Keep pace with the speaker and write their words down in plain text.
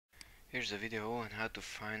Here's a video on how to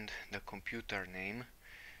find the computer name.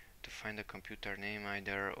 To find the computer name,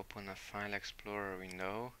 either open a File Explorer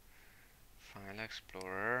window, File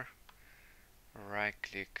Explorer, right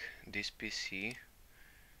click this PC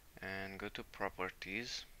and go to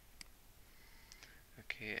Properties.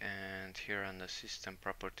 Okay, and here on the System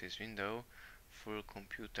Properties window, full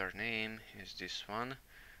computer name is this one,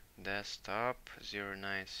 desktop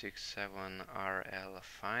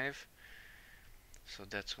 0967RL5. So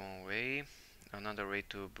that's one way. Another way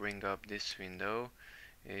to bring up this window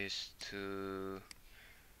is to,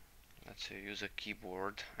 let's say, use a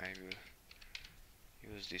keyboard. I will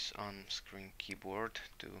use this on-screen keyboard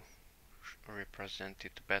to represent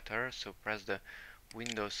it better. So press the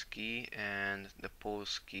Windows key and the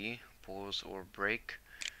pause key, pause or break,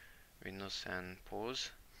 Windows and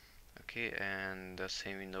pause. Okay, and the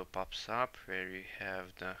same window pops up where you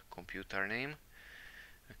have the computer name.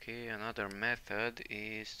 Okay, another method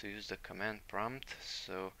is to use the command prompt.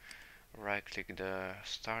 So right click the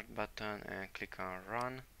start button and click on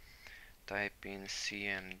run. Type in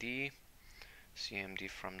cmd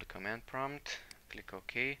from the command prompt, click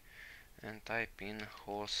OK, and type in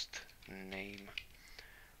host name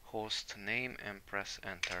and press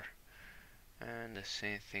enter. And the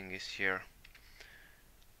same thing is here.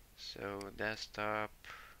 So desktop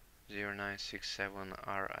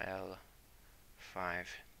 0967RL5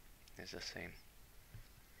 is the same.